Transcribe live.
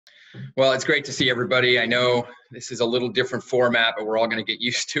Well, it's great to see everybody. I know this is a little different format, but we're all going to get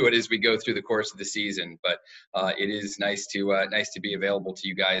used to it as we go through the course of the season. But it is nice to be available to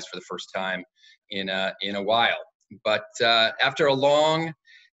you guys for the first time in a while. But after a long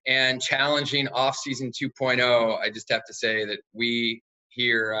and challenging offseason 2.0, I just have to say that we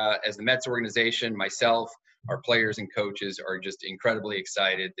here as the Mets organization, myself, our players and coaches are just incredibly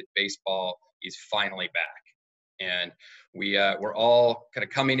excited that baseball is finally back. And we're all kind of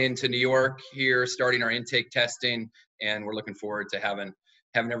coming into New York here, starting our intake testing, and we're looking forward to having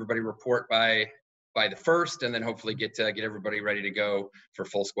everybody report by the first, and then hopefully get everybody ready to go for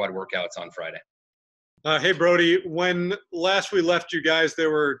full squad workouts on Friday. Hey, Brodie, when last we left you guys,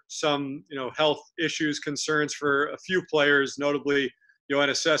 there were some health issues, concerns for a few players, notably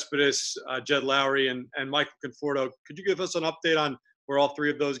Yoenis Cespedes, Jed Lowry, and Michael Conforto. Could you give us an update on where all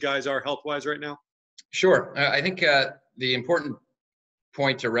three of those guys are health-wise right now? Sure. I think the important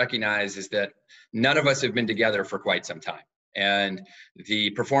point to recognize is that none of us have been together for quite some time. And the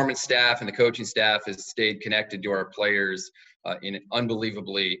performance staff and the coaching staff has stayed connected to our players in an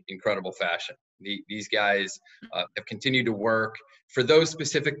unbelievably incredible fashion. These guys have continued to work. For those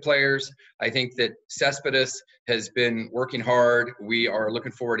specific players, I think that Cespedes has been working hard. We are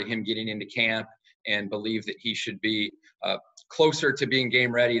looking forward to him getting into camp and believe that he should be closer to being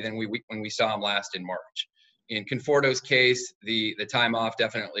game ready than when we saw him last in March. In Conforto's case, the time off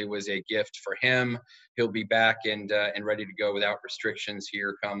definitely was a gift for him. He'll be back and ready to go without restrictions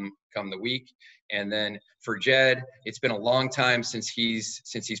here come the week. And then for Jed, it's been a long time since he's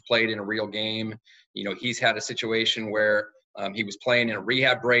played in a real game. He's had a situation where he was playing in a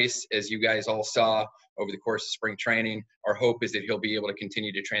rehab brace, as you guys all saw over the course of spring training. Our hope is that he'll be able to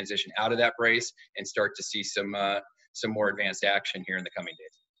continue to transition out of that brace and start to see some more advanced action here in the coming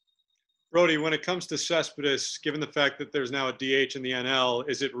days. Brodie, when it comes to Cespedes, given the fact that there's now a DH in the NL,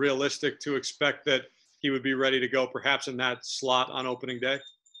 is it realistic to expect that he would be ready to go perhaps in that slot on opening day?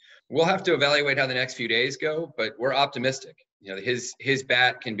 We'll have to evaluate how the next few days go, but we're optimistic. His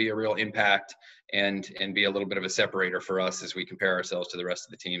bat can be a real impact and be a little bit of a separator for us as we compare ourselves to the rest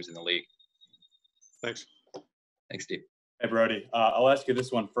of the teams in the league. Thanks. Thanks, Steve. Hey, Brodie. I'll ask you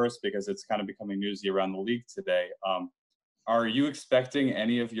this one first because it's kind of becoming newsy around the league today. Are you expecting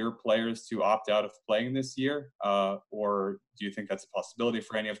any of your players to opt out of playing this year, or do you think that's a possibility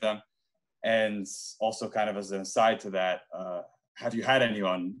for any of them? And also, kind of as an aside to that, have you had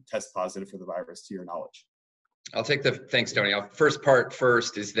anyone test positive for the virus to your knowledge? I'll take thanks, Tony. First part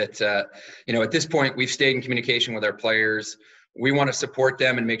first is that, at this point, we've stayed in communication with our players. We want to support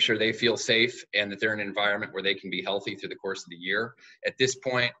them and make sure they feel safe and that they're in an environment where they can be healthy through the course of the year. At this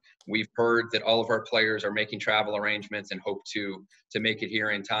point, we've heard that all of our players are making travel arrangements and hope to make it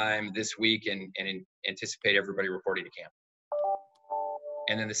here in time this week and anticipate everybody reporting to camp.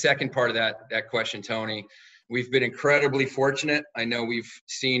 And then the second part of that question, Tony, we've been incredibly fortunate. I know we've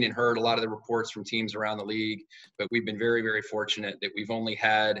seen and heard a lot of the reports from teams around the league, but we've been very, very fortunate that we've only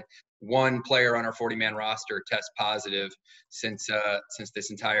had one player on our 40-man roster test positive since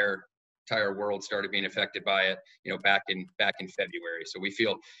this entire world started being affected by it, back in February. So we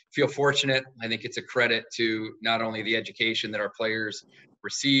feel fortunate. I think it's a credit to not only the education that our players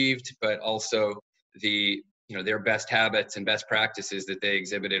received, but also their best habits and best practices that they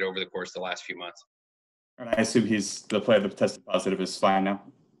exhibited over the course of the last few months. And I assume the player that tested positive is fine now.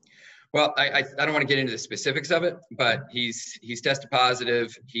 Well, I don't want to get into the specifics of it, but he's tested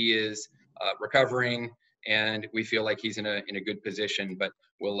positive. He is recovering, and we feel like he's in a good position. But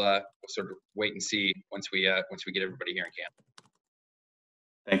we'll sort of wait and see once we get everybody here in camp.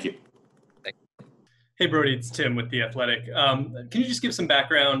 Thank you. Hey, Brodie, it's Tim with The Athletic. Can you just give some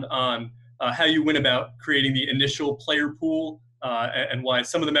background on how you went about creating the initial player pool and why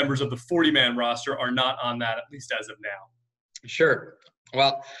some of the members of the 40-man roster are not on that, at least as of now? Sure.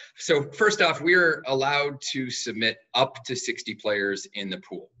 Well, so first off, we're allowed to submit up to 60 players in the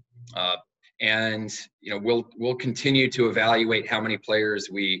pool. And we'll continue to evaluate how many players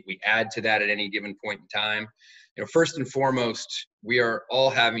we add to that at any given point in time. First and foremost, we are all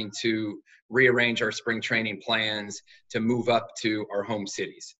having to rearrange our spring training plans to move up to our home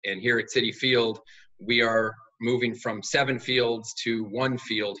cities. And here at Citi Field, we are moving from 7 fields to 1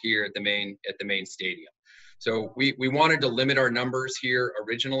 field here at the main stadium. So we wanted to limit our numbers here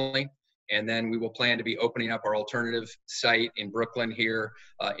originally, and then we will plan to be opening up our alternative site in Brooklyn here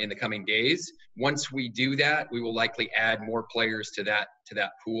in the coming days. Once we do that, we will likely add more players to that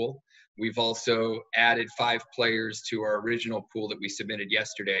pool. We've also added 5 players to our original pool that we submitted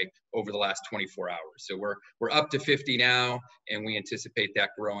yesterday over the last 24 hours. So we're up to 50 now, and we anticipate that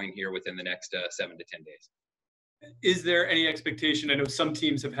growing here within the next 7 to 10 days. Is there any expectation? I know some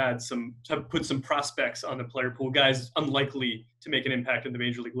teams have put some prospects on the player pool, guys unlikely to make an impact at the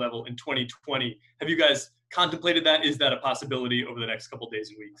major league level in 2020. Have you guys contemplated that? Is that a possibility over the next couple of days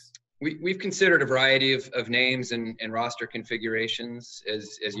and weeks? We've considered a variety of names and roster configurations,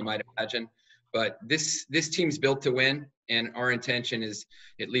 as you might imagine. But this team's built to win, and our intention is,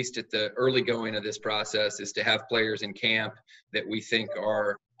 at least at the early going of this process, is to have players in camp that we think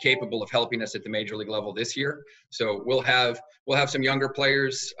are capable of helping us at the major league level this year. So we'll have some younger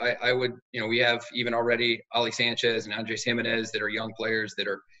players. We have even already Ali Sanchez and Andres Jimenez that are young players that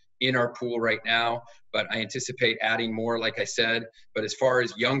are in our pool right now, but I anticipate adding more, like I said. But as far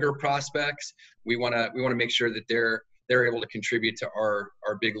as younger prospects, we want to make sure that they're able to contribute to our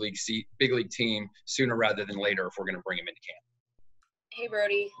big league team sooner rather than later if we're going to bring them into camp. Hey,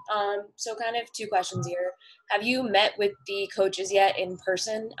 Brodie. So kind of two questions here. Have you met with the coaches yet in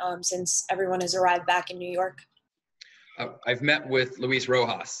person since everyone has arrived back in New York? I've met with Luis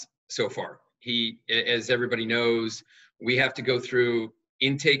Rojas so far. He, as everybody knows, we have to go through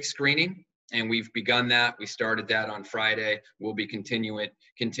intake screening, and we've begun that. We started that on Friday. We'll be continuing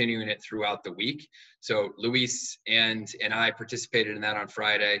it throughout the week. So Luis and I participated in that on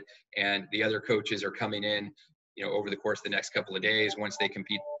Friday, and the other coaches are coming in, over the course of the next couple of days. Once they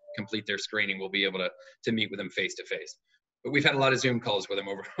complete their screening, we'll be able to meet with them face to face. But we've had a lot of Zoom calls with them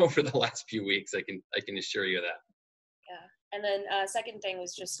over the last few weeks. I can assure you of that. Yeah. And then second thing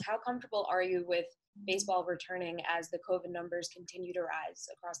was just, how comfortable are you with baseball returning as the COVID numbers continue to rise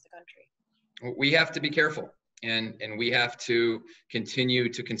across the country? We have to be careful, and we have to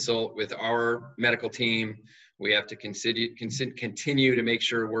continue to consult with our medical team. We have to continue to make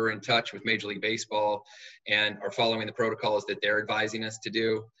sure we're in touch with Major League Baseball and are following the protocols that they're advising us to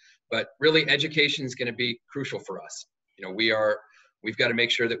do. But really, education is going to be crucial for us. We've got to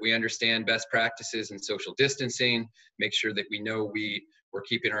make sure that we understand best practices in social distancing, make sure that we know we're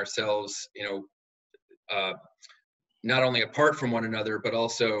keeping ourselves, not only apart from one another, but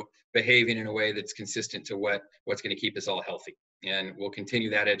also behaving in a way that's consistent to what's going to keep us all healthy. And we'll continue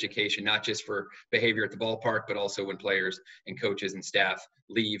that education, not just for behavior at the ballpark, but also when players and coaches and staff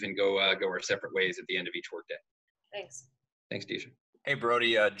leave and go our separate ways at the end of each workday. Thanks. Thanks, Disha. Hey,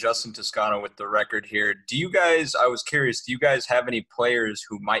 Brodie, Justin Toscano with The Record here. I was curious, do you guys have any players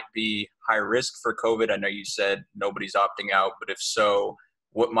who might be high risk for COVID? I know you said nobody's opting out, but if so,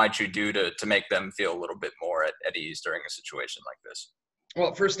 what might you do to make them feel a little bit more at ease during a situation like this?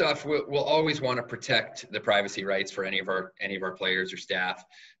 Well, first off, we'll always want to protect the privacy rights for any of our players or staff.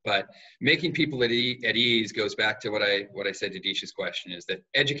 But making people at ease goes back to what I said to Disha's question, is that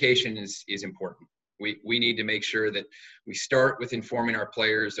education is important. We need to make sure that we start with informing our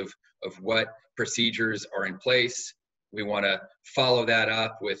players of what procedures are in place. We want to follow that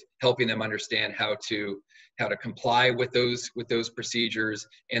up with helping them understand how to comply with those procedures.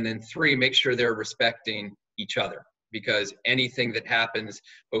 And then 3, make sure they're respecting each other, because anything that happens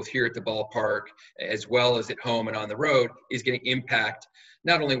both here at the ballpark as well as at home and on the road is going to impact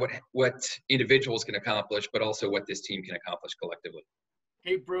not only what individuals can accomplish, but also what this team can accomplish collectively.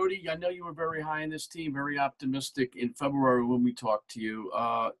 Hey, Brodie, I know you were very high in this team, very optimistic in February when we talked to you.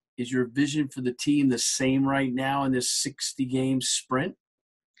 Is your vision for the team the same right now in this 60-game sprint?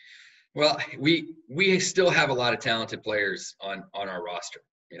 Well, we still have a lot of talented players on our roster.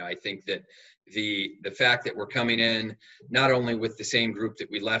 I think that the fact that we're coming in not only with the same group that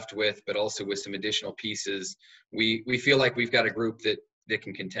we left with, but also with some additional pieces, we feel like we've got a group that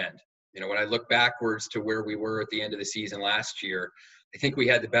can contend. When I look backwards to where we were at the end of the season last year, I think we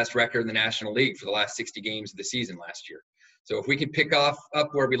had the best record in the National League for the last 60 games of the season last year. So if we can pick up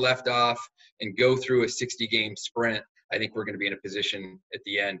where we left off and go through a 60-game sprint, I think we're going to be in a position at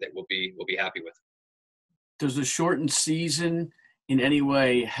the end that we'll be happy with. Does the shortened season in any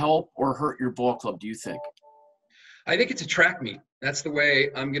way help or hurt your ball club, do you think? I think it's a track meet. That's the way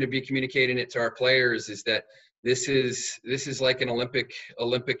I'm going to be communicating it to our players, is that this is like an Olympic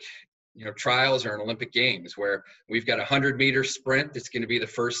trials or an Olympic Games, where we've got a 100-meter sprint that's going to be the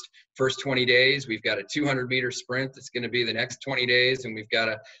first 20 days. We've got a 200-meter sprint that's going to be the next 20 days. And we've got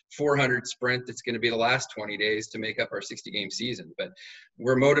a 400 sprint that's going to be the last 20 days to make up our 60-game season. But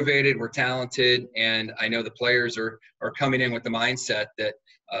we're motivated, we're talented, and I know the players are coming in with the mindset that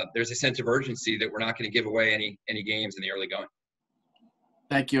there's a sense of urgency that we're not going to give away any games in the early going.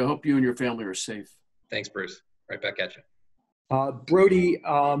 Thank you. I hope you and your family are safe. Thanks, Bruce. Right back at you. Brodie,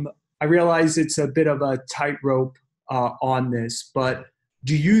 I realize it's a bit of a tightrope on this, but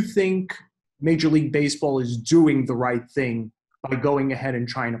do you think Major League Baseball is doing the right thing by going ahead and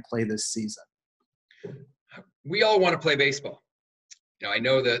trying to play this season? We all want to play baseball. I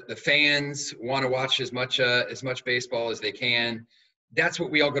know that the fans want to watch as much baseball as they can. That's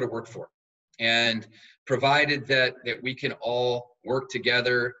what we all go to work for. And provided that we can all work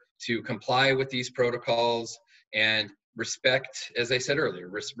together to comply with these protocols and respect, as I said earlier,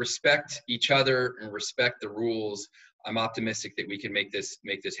 respect each other and respect the rules, I'm optimistic that we can make this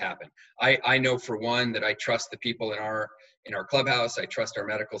happen. I know for one that I trust the people in our clubhouse. I trust our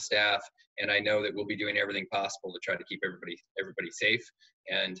medical staff, and I know that we'll be doing everything possible to try to keep everybody safe.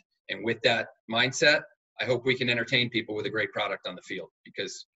 And with that mindset, I hope we can entertain people with a great product on the field,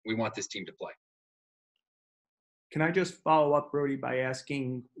 because we want this team to play. Can I just follow up, Brodie, by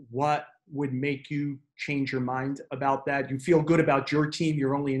asking what would make you change your mind about that? You feel good about your team.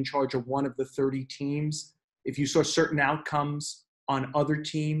 You're only in charge of one of the 30 teams. If you saw certain outcomes on other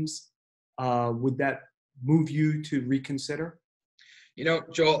teams, would that move you to reconsider?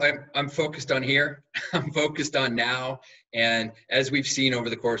 Joel, I'm focused on here. I'm focused on now. And as we've seen over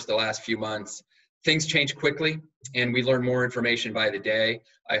the course of the last few months, things change quickly, and we learn more information by the day.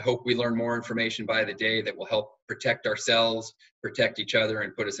 I hope we learn more information by the day that will help protect ourselves, protect each other,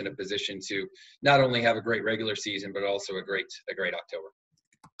 and put us in a position to not only have a great regular season, but also a great October.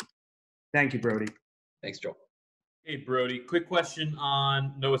 Thank you, Brodie. Thanks, Joel. Hey, Brodie, quick question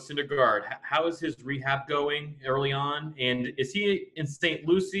on Noah Syndergaard. How is his rehab going early on? And is he in St.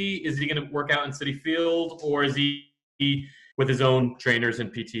 Lucie? Is he going to work out in Citi Field, or is he with his own trainers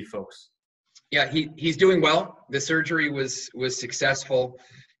and PT folks? Yeah, he's doing well. The surgery was successful,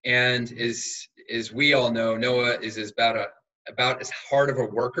 and as we all know, Noah is about as hard of a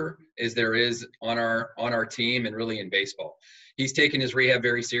worker as there is on our team and really in baseball. He's taken his rehab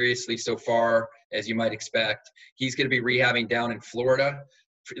very seriously so far, as you might expect. He's going to be rehabbing down in Florida,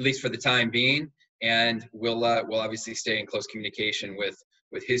 at least for the time being, and we'll obviously stay in close communication with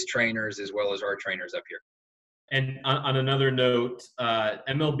his trainers as well as our trainers up here. And on another note,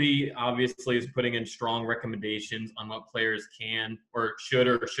 MLB obviously is putting in strong recommendations on what players can or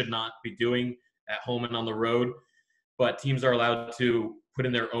should not be doing at home and on the road, but teams are allowed to put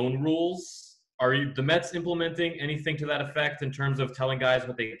in their own rules. Are the Mets implementing anything to that effect in terms of telling guys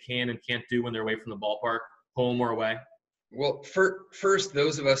what they can and can't do when they're away from the ballpark, home or away? Well, first,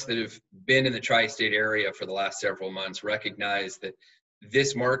 those of us that have been in the tri-state area for the last several months recognize that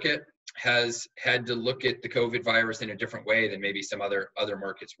this market has had to look at the COVID virus in a different way than maybe some other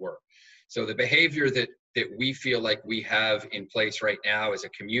markets were. So the behavior that we feel like we have in place right now as a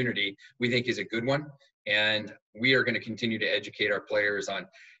community, we think is a good one. And we are going to continue to educate our players on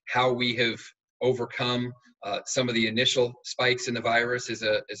how we have overcome some of the initial spikes in the virus as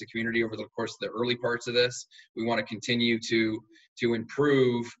a community over the course of the early parts of this. We want to continue to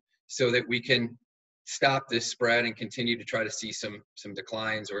improve so that we can stop this spread and continue to try to see some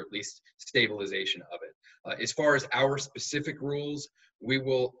declines or at least stabilization of it. As far as our specific rules, we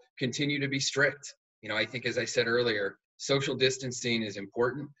will continue to be strict. I think, as I said earlier, social distancing is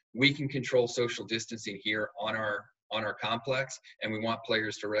important. We can control social distancing here on our complex, and we want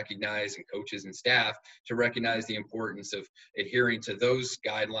players to recognize, and coaches and staff to recognize the importance of adhering to those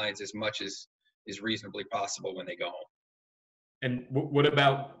guidelines as much as is reasonably possible when they go home. And what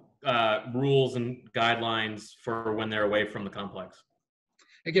about rules and guidelines for when they're away from the complex?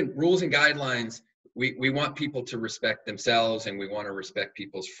 Again, rules and guidelines, we want people to respect themselves, and we want to respect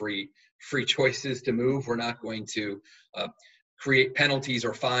people's free choices to move. We're not going to create penalties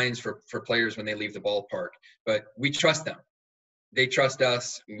or fines for players when they leave the ballpark, but we trust them. They trust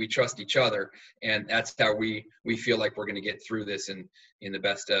us, and we trust each other, and that's how we feel like we're going to get through this in the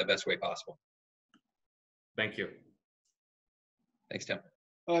best way possible. Thank you. Thanks, Tim.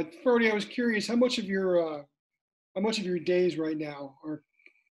 Brodie, I was curious, how much of your days right now are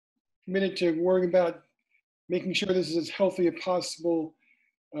committed to worrying about making sure this is as healthy as possible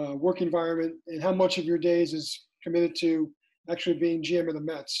work environment, and how much of your days is committed to actually being GM of the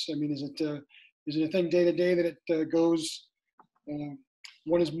Mets? I mean, is it a thing day to day that it goes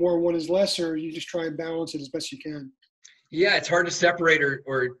one is more, one is less, or you just try and balance it as best you can? Yeah, it's hard to separate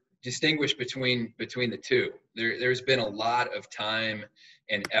or distinguish between the two. There's been a lot of time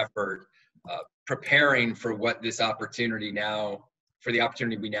and effort preparing for the opportunity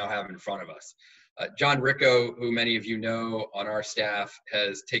we now have in front of us. John Ricco, who many of you know on our staff,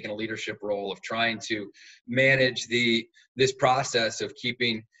 has taken a leadership role of trying to manage this process of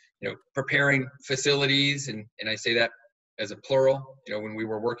preparing facilities, and I say that as a plural. When we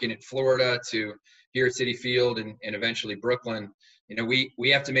were working in Florida to here at Citi Field and eventually Brooklyn,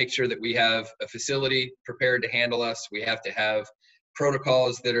 we have to make sure that we have a facility prepared to handle us. We have to have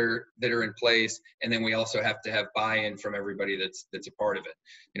protocols that are in place, and then we also have to have buy-in from everybody that's a part of it.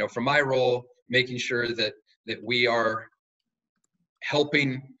 From my role, making sure that we are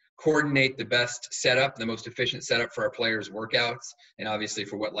helping coordinate the best setup, the most efficient setup for our players' workouts, and obviously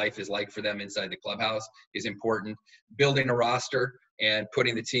for what life is like for them inside the clubhouse is important. Building a roster and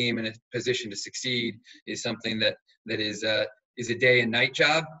putting the team in a position to succeed is something that is a day and night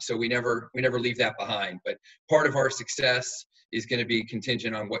job. So we never leave that behind. But part of our success is going to be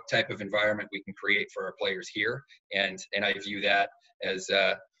contingent on what type of environment we can create for our players here, and I view that as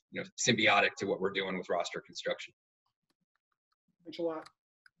symbiotic to what we're doing with roster construction. Thanks a lot.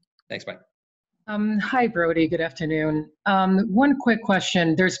 Thanks, Mike. Hi, Brodie. Good afternoon. One quick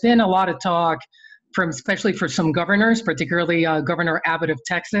question. There's been a lot of talk especially for some governors, particularly Governor Abbott of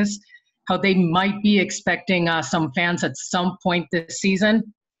Texas, how they might be expecting some fans at some point this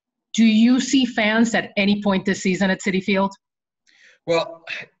season. Do you see fans at any point this season at Citi Field? Well,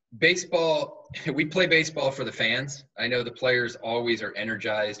 baseball, we play baseball for the fans. I know the players always are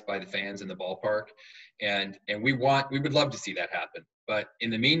energized by the fans in the ballpark, and we would love to see that happen. But in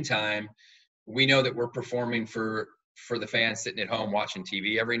the meantime, we know that we're performing for the fans sitting at home watching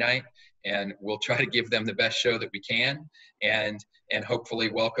TV every night, and we'll try to give them the best show that we can, and hopefully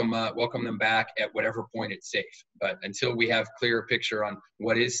welcome them back at whatever point it's safe. But until we have clearer picture on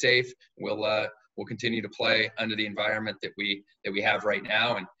what is safe, we'll continue to play under the environment that we have right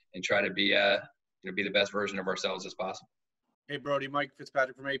now, and try to be the best version of ourselves as possible. Hey, Brodie, Mike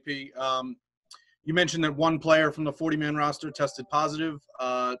Fitzpatrick from AP. You mentioned that one player from the 40-man roster tested positive.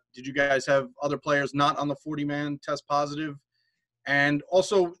 Did you guys have other players not on the 40-man test positive? And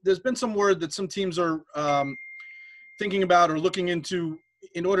also, there's been some word that some teams are thinking about or looking into,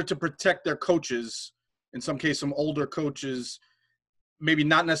 in order to protect their coaches, in some case some older coaches, maybe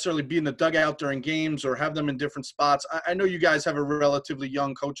not necessarily be in the dugout during games or have them in different spots. I know you guys have a relatively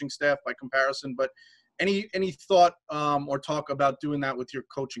young coaching staff by comparison, but any thought or talk about doing that with your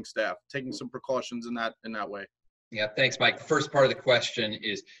coaching staff, taking some precautions in that way? Yeah, thanks, Mike. The first part of the question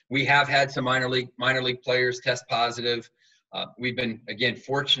is we have had some minor league players test positive. We've been, again,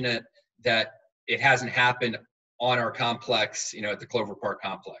 fortunate that it hasn't happened on our complex, at the Clover Park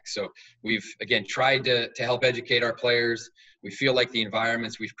complex. So we've, again, tried to help educate our players. We feel like the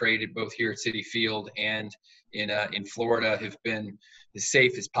environments we've created both here at Citi Field and in Florida have been as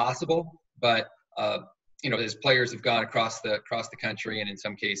safe as possible. But as players have gone across the country, and in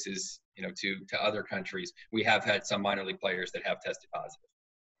some cases, to other countries, we have had some minor league players that have tested positive.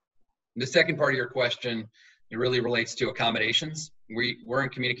 The second part of your question, it really relates to accommodations. We're in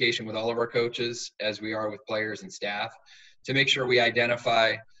communication with all of our coaches, as we are with players and staff, to make sure we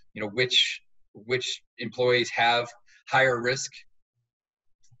identify, which employees have higher risk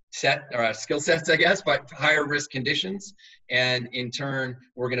skill sets, I guess, but higher risk conditions. And in turn,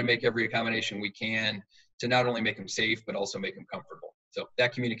 we're going to make every accommodation we can to not only make them safe, but also make them comfortable. So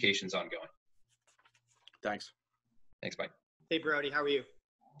that communication's ongoing. Thanks. Thanks, Mike. Hey, Brodie, how are you?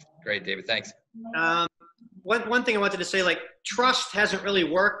 Great, David. Thanks. One thing I wanted to say, trust hasn't really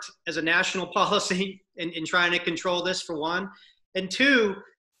worked as a national policy in trying to control this, for one. And two,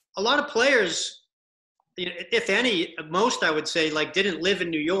 a lot of players, if any, most I would say, didn't live in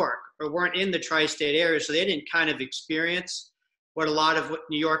New York or weren't in the tri-state area, so they didn't kind of experience what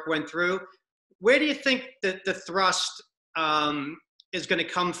New York went through. Where do you think that the thrust is going to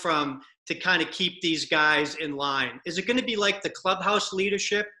come from to kind of keep these guys in line? Is it going to be like the clubhouse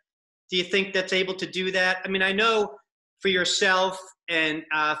leadership? Do you think that's able to do that? I mean, I know for yourself and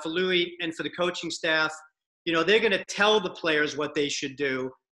for Louis and for the coaching staff, they're going to tell the players what they should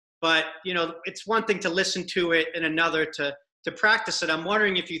do. But, it's one thing to listen to it and another to practice it. I'm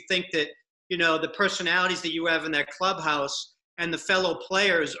wondering if you think that, the personalities that you have in that clubhouse and the fellow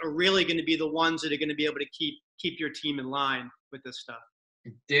players are really going to be the ones that are going to be able to keep your team in line with this stuff.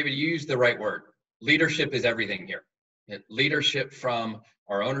 David, you used the right word. Leadership is everything here. Leadership from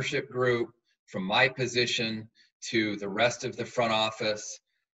our ownership group, from my position to the rest of the front office,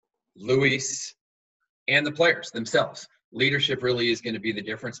 Luis, and the players themselves. Leadership really is going to be the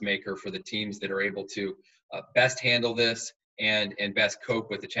difference maker for the teams that are able to best handle this and best cope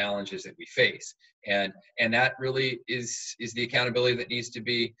with the challenges that we face. And that really is the accountability that needs to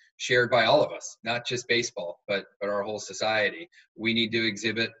be shared by all of us, not just baseball, but our whole society. We need to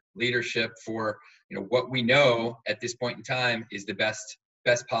exhibit leadership for what we know at this point in time is the best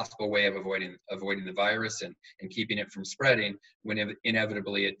possible way of avoiding the virus and keeping it from spreading when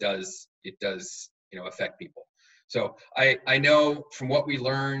inevitably it does affect people. So I know from what we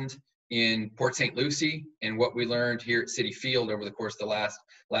learned in Port St. Lucie and what we learned here at Citi Field over the course of the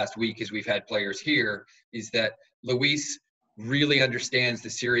last week as we've had players here, is that Luis really understands the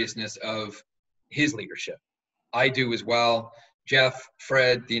seriousness of his leadership. I do as well. Jeff,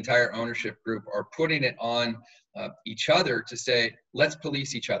 Fred, the entire ownership group are putting it on each other to say, let's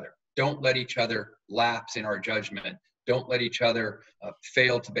police each other. Don't let each other lapse in our judgment. Don't let each other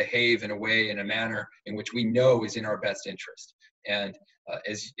fail to behave in a manner in which we know is in our best interest. And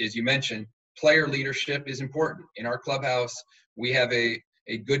as you mentioned, player leadership is important. In our clubhouse, we have a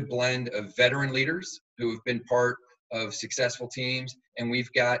good blend of veteran leaders who have been part of successful teams, and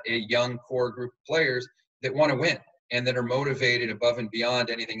we've got a young core group of players that want to win and that are motivated above and beyond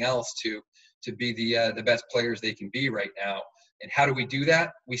anything else to be the best players they can be right now. And how do we do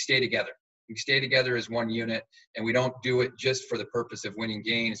that? We stay together. We stay together as one unit, and we don't do it just for the purpose of winning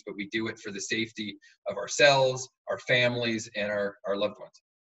games, but we do it for the safety of ourselves, our families, and our loved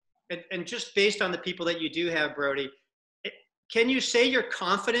ones. And just based on the people that you do have, Brodie, can you say you're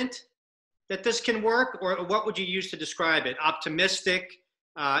confident that this can work, or what would you use to describe it? Optimistic,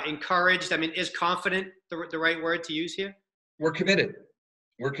 encouraged? I mean, is confident the right word to use here? We're committed.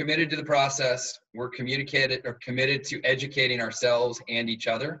 We're committed to the process. We're committed to educating ourselves and each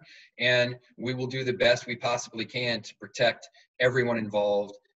other, and we will do the best we possibly can to protect everyone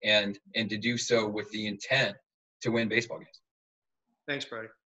involved and to do so with the intent to win baseball games. Thanks, Brodie.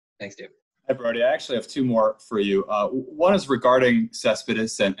 Thanks, Dave. Hi, Brodie. I actually have two more for you. One is regarding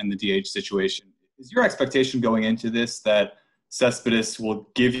Cespedes and the DH situation. Is your expectation going into this that Cespedes will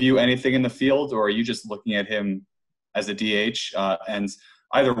give you anything in the field, or are you just looking at him as a DH? And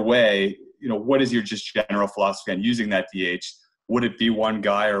either way, what is your just general philosophy on using that DH? Would it be one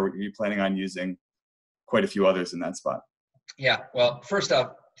guy, or are you planning on using quite a few others in that spot? Yeah, well, first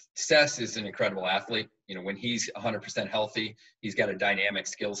off, Cess is an incredible athlete. When he's 100% healthy, he's got a dynamic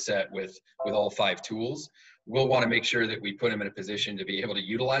skill set with all 5 tools. We'll want to make sure that we put him in a position to be able to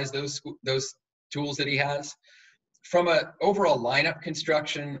utilize those tools that he has. From an overall lineup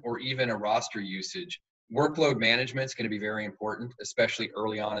construction or even a roster usage, workload management is going to be very important, especially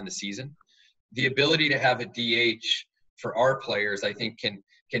early on in the season. The ability to have a DH for our players, I think,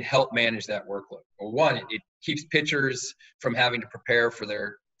 can help manage that workload. Well, one, it keeps pitchers from having to prepare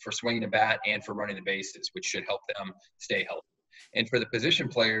for swinging a bat and for running the bases, which should help them stay healthy. And for the position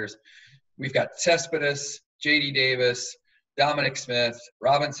players, we've got Cespedes, J.D. Davis, Dominic Smith,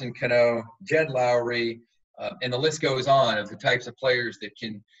 Robinson Cano, Jed Lowry, and the list goes on of the types of players that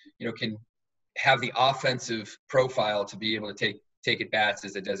can have the offensive profile to be able to take at bats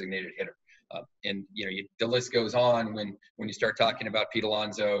as a designated hitter. And the list goes on when you start talking about Pete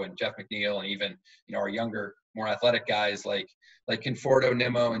Alonso and Jeff McNeil, and even our younger, more athletic guys like Conforto,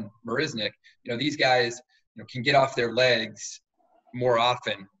 Nimmo, and Marisnik. These guys can get off their legs more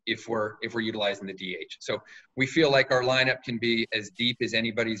often if we're utilizing the DH. So we feel like our lineup can be as deep as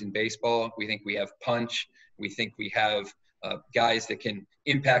anybody's in baseball. We think we have punch. We think we have guys that can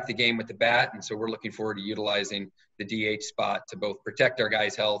impact the game with the bat, and so we're looking forward to utilizing the DH spot to both protect our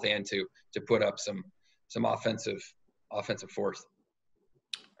guys' health and to put up some offensive force.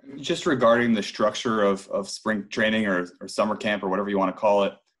 Just regarding the structure of spring training or summer camp or whatever you want to call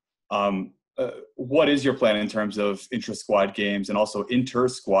it, what is your plan in terms of intra-squad games and also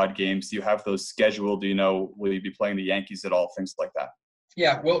inter-squad games? Do you have those scheduled? Will you be playing the Yankees at all? Things like that.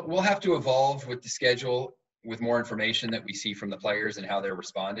 Yeah, we'll have to evolve with the schedule with more information that we see from the players and how they're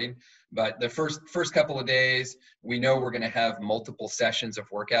responding. But the first couple of days, we know we're going to have multiple sessions of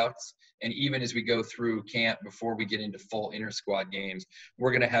workouts. And even as we go through camp before we get into full inter-squad games, we're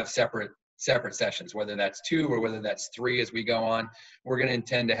going to have separate sessions, whether that's 2 or whether that's 3 as we go on. We're going to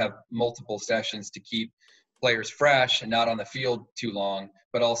intend to have multiple sessions to keep players fresh and not on the field too long,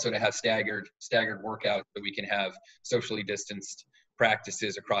 but also to have staggered workouts so we can have socially distanced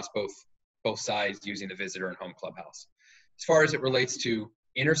practices across both sides using the visitor and home clubhouse. As far as it relates to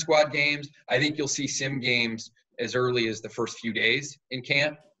inter-squad games, I think you'll see sim games as early as the first few days in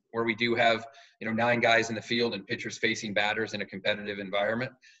camp, where we do have 9 guys in the field and pitchers facing batters in a competitive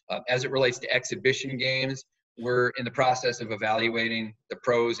environment. As it relates to exhibition games, we're in the process of evaluating the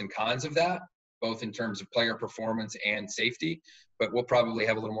pros and cons of that, both in terms of player performance and safety, but we'll probably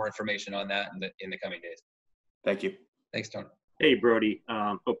have a little more information on that in the coming days. Thank you. Thanks, Tony. Hey, Brodie.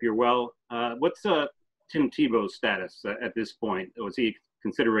 Hope you're well. What's Tim Tebow's status at this point? Was he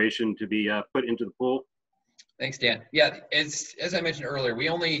consideration to be put into the pool? Thanks, Dan. Yeah, as I mentioned earlier, we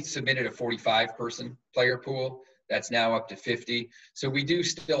only submitted a 45-person player pool. That's now up to 50. So we do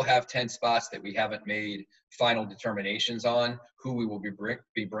still have 10 spots that we haven't made final determinations on who we will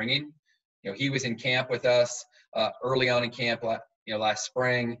be bringing. He was in camp with us early on in camp last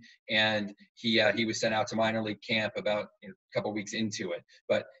spring, and he was sent out to minor league camp about a couple weeks into it.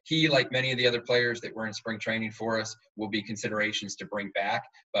 But he, like many of the other players that were in spring training for us, will be considerations to bring back.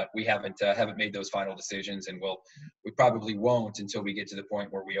 But we haven't made those final decisions, and we probably won't until we get to the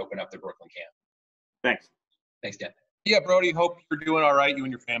point where we open up the Brooklyn camp. Thanks. Thanks, Dan. Yeah, Brodie, hope you're doing all right, you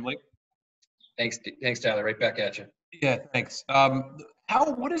and your family. Thanks, Tyler. Right back at you. Yeah, thanks.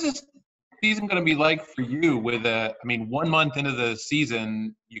 What is this season going to be like for you with 1 month into the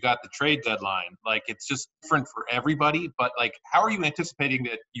season, you got the trade deadline. Like, it's just different for everybody, but like, how are you anticipating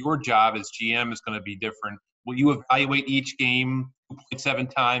that your job as GM is going to be different? Will you evaluate each game 2.7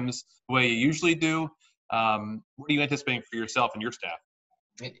 times the way you usually do? What are you anticipating for yourself and your staff?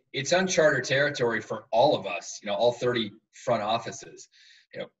 It's uncharted territory for all of us, all 30 front offices.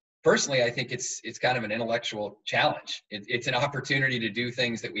 Personally, I think it's kind of an intellectual challenge. It's an opportunity to do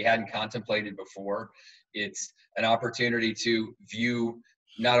things that we hadn't contemplated before. It's an opportunity to view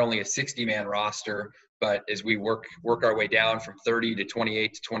not only a 60-man roster, but as we work our way down from 30 to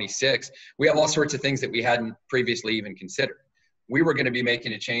 28 to 26, we have all sorts of things that we hadn't previously even considered. We were going to be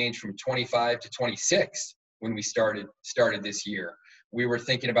making a change from 25 to 26 when we started this year. We were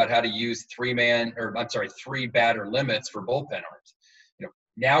thinking about how to use three batter limits for bullpen arms.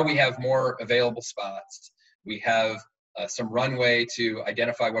 Now we have more available spots. We have some runway to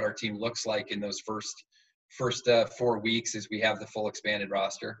identify what our team looks like in those first 4 weeks as we have the full expanded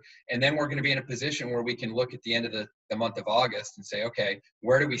roster. And then we're going to be in a position where we can look at the end of the month of August and say, okay,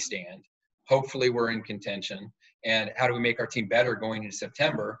 where do we stand? Hopefully we're in contention. And how do we make our team better going into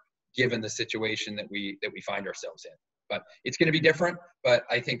September, given the situation that we find ourselves in? But it's going to be different. But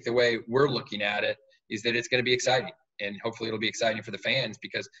I think the way we're looking at it is that it's going to be exciting. And hopefully it'll be exciting for the fans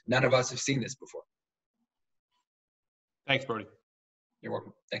because none of us have seen this before. Thanks, Brodie. You're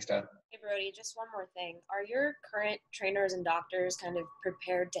welcome. Thanks, Todd. Hey, Brodie, just one more thing. Are your current trainers and doctors kind of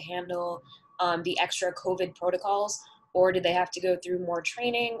prepared to handle the extra COVID protocols, or did they have to go through more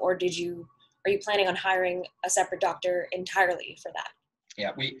training, or are you planning on hiring a separate doctor entirely for that?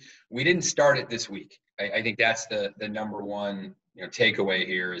 Yeah, we didn't start it this week. I think that's the number one takeaway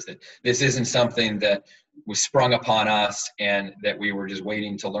here is that this isn't something that was sprung upon us and that we were just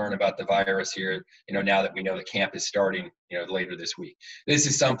waiting to learn about the virus here, now that we know the camp is starting, later this week. This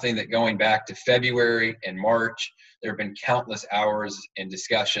is something that going back to February and March, there have been countless hours and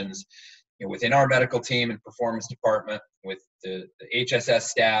discussions within our medical team and performance department, with the HSS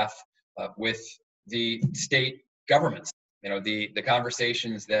staff, with the state governments. The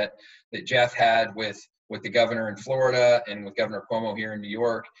conversations that Jeff had with the governor in Florida and with Governor Cuomo here in New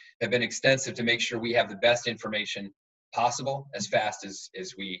York have been extensive to make sure we have the best information possible as fast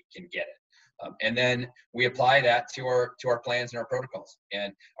as we can get it. And then we apply that to our plans and our protocols.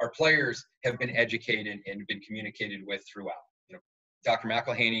 And our players have been educated and been communicated with throughout. Dr.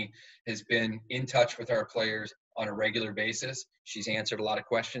 McElhaney has been in touch with our players on a regular basis. She's answered a lot of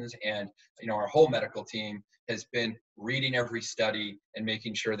questions, and our whole medical team has been reading every study and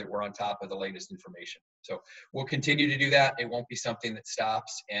making sure that we're on top of the latest information. So we'll continue to do that. It won't be something that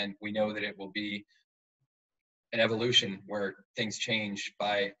stops, and we know that it will be an evolution where things change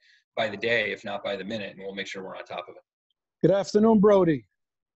by the day, if not by the minute, and we'll make sure we're on top of it. Good afternoon, Brodie.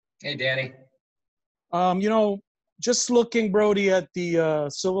 Hey, Danny. Just looking, Brodie, at the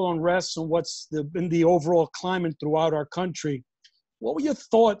civil unrest and what's been the overall climate throughout our country, what were your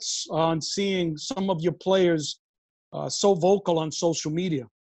thoughts on seeing some of your players so vocal on social media?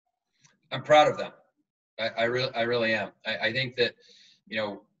 I'm proud of them. I really am. I think that,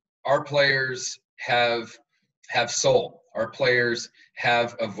 our players have soul. Our players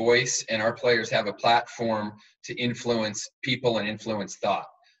have a voice, and our players have a platform to influence people and influence thought.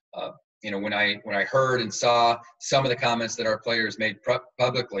 When I heard and saw some of the comments that our players made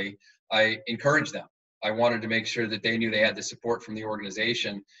publicly, I encouraged them. I wanted to make sure that they knew they had the support from the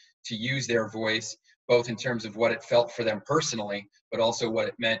organization to use their voice, both in terms of what it felt for them personally, but also what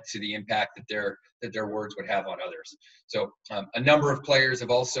it meant to the impact that their words would have on others. So a number of players have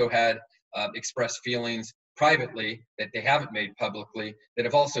also had expressed feelings privately that they haven't made publicly that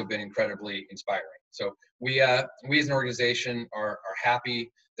have also been incredibly inspiring. So we as an organization are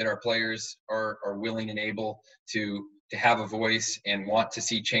happy that our players are willing and able to have a voice and want to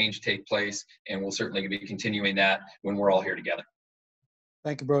see change take place, and we'll certainly be continuing that when we're all here together.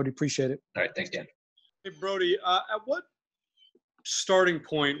 Thank you, Brodie. Appreciate it. All right, thanks, Dan. Hey, Brodie, at what starting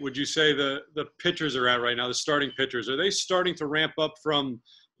point would you say the pitchers are at right now, the starting pitchers? Are they starting to ramp up from,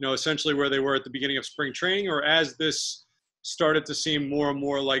 essentially where they were at the beginning of spring training, or as this started to seem more and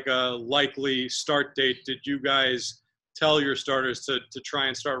more like a likely start date, did you guys tell your starters to try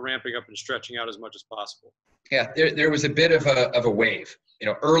and start ramping up and stretching out as much as possible? Yeah, there was a bit of a wave.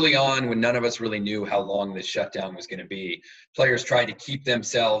 Early on, when none of us really knew how long this shutdown was going to be, players tried to keep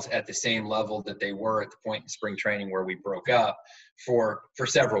themselves at the same level that they were at the point in spring training where we broke up for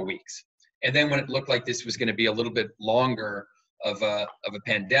several weeks. And then when it looked like this was going to be a little bit longer of a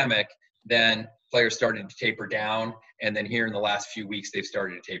pandemic, then players started to taper down, and then here in the last few weeks they've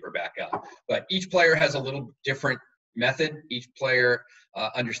started to taper back up. But each player has a little different method. Each player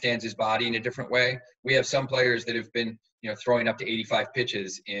understands his body in a different way. We have some players that have been, throwing up to 85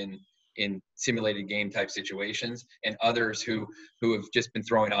 pitches in simulated game type situations, and others who have just been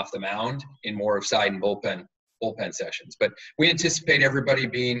throwing off the mound in more of side and bullpen sessions. But we anticipate everybody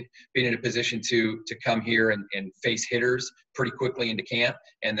being in a position to come here and face hitters pretty quickly into camp.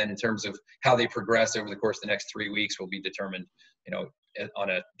 And then in terms of how they progress over the course of the next 3 weeks will be determined, on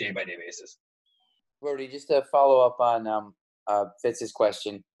a day-by-day basis. Brodie, just to follow up on Fitz's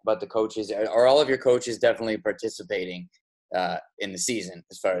question about the coaches, are all of your coaches definitely participating in the season,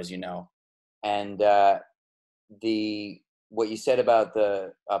 as far as you know? And what you said about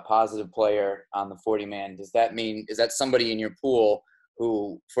the positive player on the 40-man, does that mean, is that somebody in your pool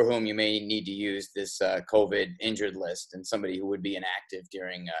for whom you may need to use this COVID injured list, and somebody who would be inactive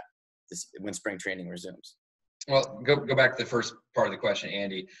during when spring training resumes? Well, go back to the first part of the question,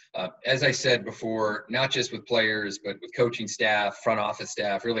 Andy. As I said before, not just with players, but with coaching staff, front office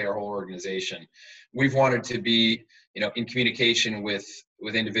staff, really our whole organization, we've wanted to be, in communication with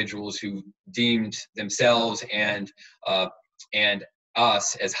individuals who deemed themselves and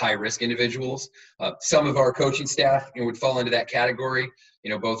us as high-risk individuals. Some of our coaching staff would fall into that category,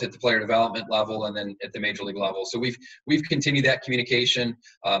 both at the player development level and then at the major league level. So we've continued that communication.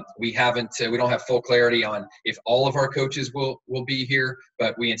 We don't have full clarity on if all of our coaches will be here,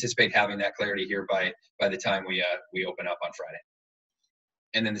 but we anticipate having that clarity here by the time we open up on Friday.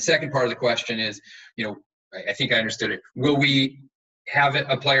 And then the second part of the question is, I think I understood it. Will we have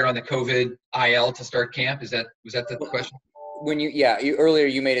a player on the COVID IL to start camp? Was that the question? Earlier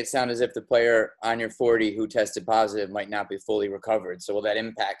you made it sound as if the player on your 40 who tested positive might not be fully recovered. So will that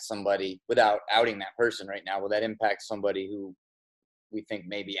impact somebody, without outing that person right now, will that impact somebody who we think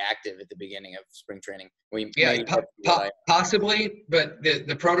may be active at the beginning of spring training? Possibly, but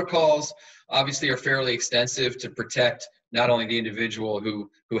the protocols obviously are fairly extensive to protect not only the individual who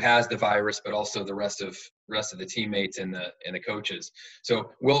has the virus, but also the rest of the teammates and the coaches.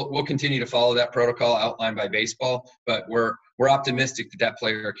 So we'll continue to follow that protocol outlined by baseball, but we're optimistic that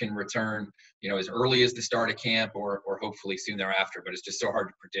player can return, as early as the start of camp or hopefully soon thereafter. But it's just so hard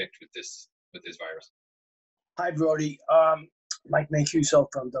to predict with this virus. Hi, Brodie. Mike Mancuso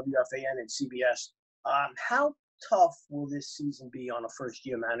from WFAN and CBS. How tough will this season be on a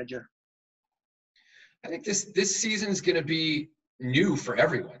first-year manager? I think this season is going to be new for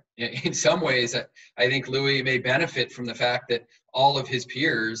everyone. In some ways, I think Louis may benefit from the fact that all of his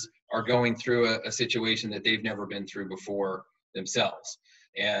peers are going through a situation that they've never been through before themselves.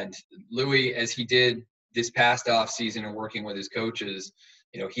 And Louis, as he did this past off season and working with his coaches,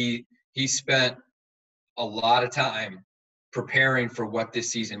 he spent a lot of time preparing for what this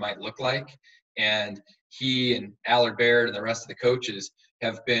season might look like. And he and Allard Baird and the rest of the coaches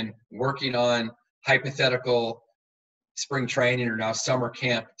have been working on hypothetical spring training or now summer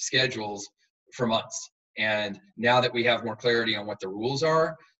camp schedules for months. And now that we have more clarity on what the rules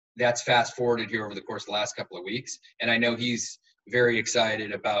are, that's fast forwarded here over the course of the last couple of weeks. And I know he's very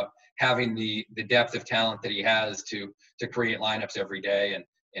excited about having the depth of talent that he has to create lineups every day.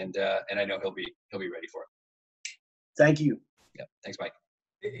 And I know he'll be ready for it. Thank you. Yeah. Thanks, Mike.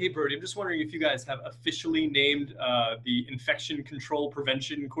 Hey, Brodie, I'm just wondering if you guys have officially named the infection control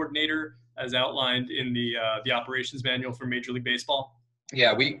prevention coordinator as outlined in the operations manual for Major League Baseball.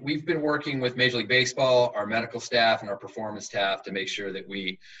 Yeah, we've been working with Major League Baseball, our medical staff, and our performance staff to make sure that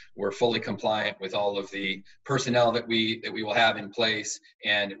we're fully compliant with all of the personnel that we will have in place,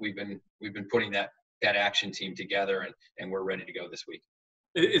 and we've been putting that action team together, and we're ready to go this week.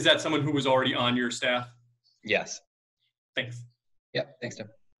 Is that someone who was already on your staff? Yes. Thanks. Yeah, thanks, Tim.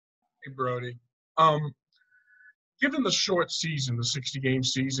 Hey, Brodie. Given the short season, the 60-game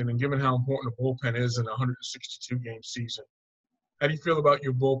season, and given how important the bullpen is in a 162-game season, how do you feel about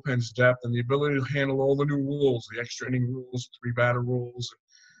your bullpen's depth and the ability to handle all the new rules, the extra inning rules, 3-batter rules?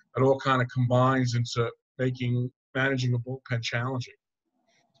 It all kind of combines into managing a bullpen challenging.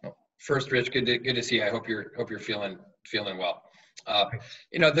 Well, first, Rich, good to see you. I hope you're feeling well.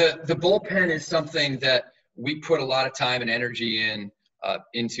 The bullpen is something that we put a lot of time and energy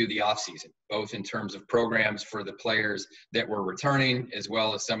into the offseason, both in terms of programs for the players that were returning, as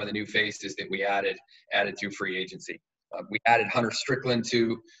well as some of the new faces that we added through free agency. We added Hunter Strickland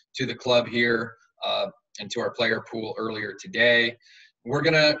to the club here and to our player pool earlier today. We're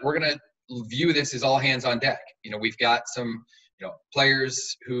gonna view this as all hands on deck. We've got some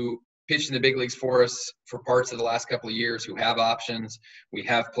players who pitched in the big leagues for us for parts of the last couple of years who have options. We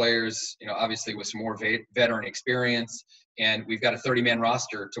have players, obviously with some more veteran experience, and we've got a 30-man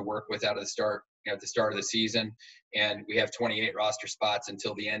roster to work with out of the start at the start of the season, and we have 28 roster spots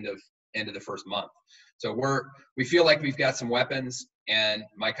until the end of the first month. So we feel like we've got some weapons, and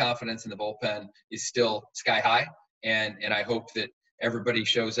my confidence in the bullpen is still sky high. And I hope that everybody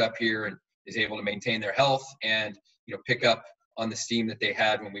shows up here and is able to maintain their health and, pick up on the steam that they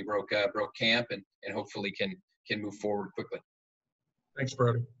had when we broke camp, and hopefully can move forward quickly. Thanks,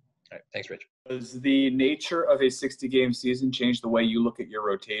 Brodie. All right, thanks, Rich. Does the nature of a 60-game season change the way you look at your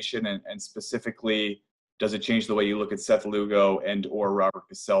rotation, and specifically, does it change the way you look at Seth Lugo and or Robert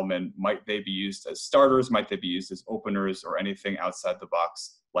Gesellman? Might they be used as starters? Might they be used as openers, or anything outside the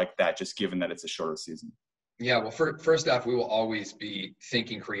box like that, just given that it's a shorter season? Yeah, well, first off, we will always be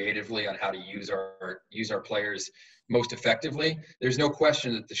thinking creatively on how to use our players most effectively. There's no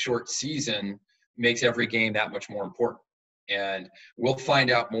question that the short season makes every game that much more important. And we'll find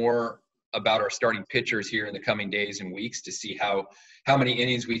out more about our starting pitchers here in the coming days and weeks to see how many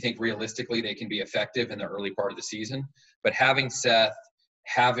innings we think realistically they can be effective in the early part of the season. But having Seth,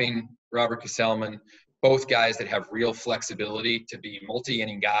 having Robert Gesellman, both guys that have real flexibility to be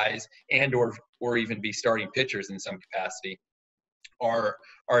multi-inning guys and or even be starting pitchers in some capacity are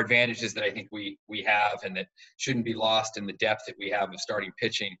advantages that I think we have, and that shouldn't be lost in the depth that we have of starting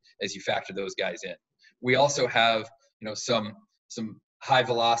pitching as you factor those guys in. We also have, some high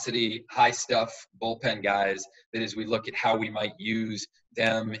velocity, high stuff bullpen guys that as we look at how we might use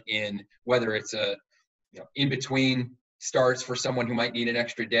them in whether it's a in between starts for someone who might need an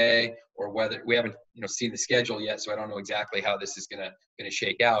extra day, or whether we haven't seen the schedule yet, so I don't know exactly how this is gonna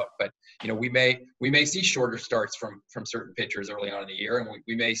shake out. But we may see shorter starts from certain pitchers early on in the year, and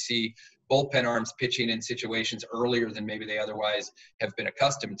we may see bullpen arms pitching in situations earlier than maybe they otherwise have been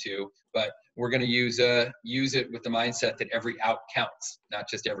accustomed to. But we're going to use it with the mindset that every out counts, not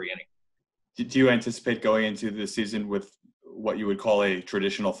just every inning. Do you anticipate going into the season with what you would call a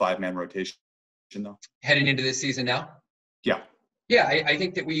traditional 5-man rotation, though? Heading into this season now? Yeah, I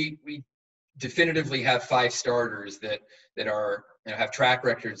think that we definitively have 5 starters that are have track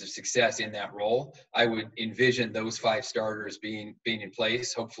records of success in that role. I would envision those 5 starters being in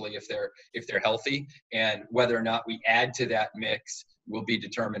place, hopefully if they're healthy, and whether or not we add to that mix will be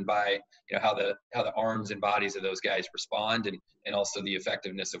determined by how the arms and bodies of those guys respond, and also the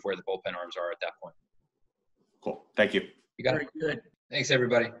effectiveness of where the bullpen arms are at that point. Cool. Thank you. You got it. Very good. Thanks,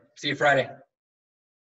 everybody. See you Friday.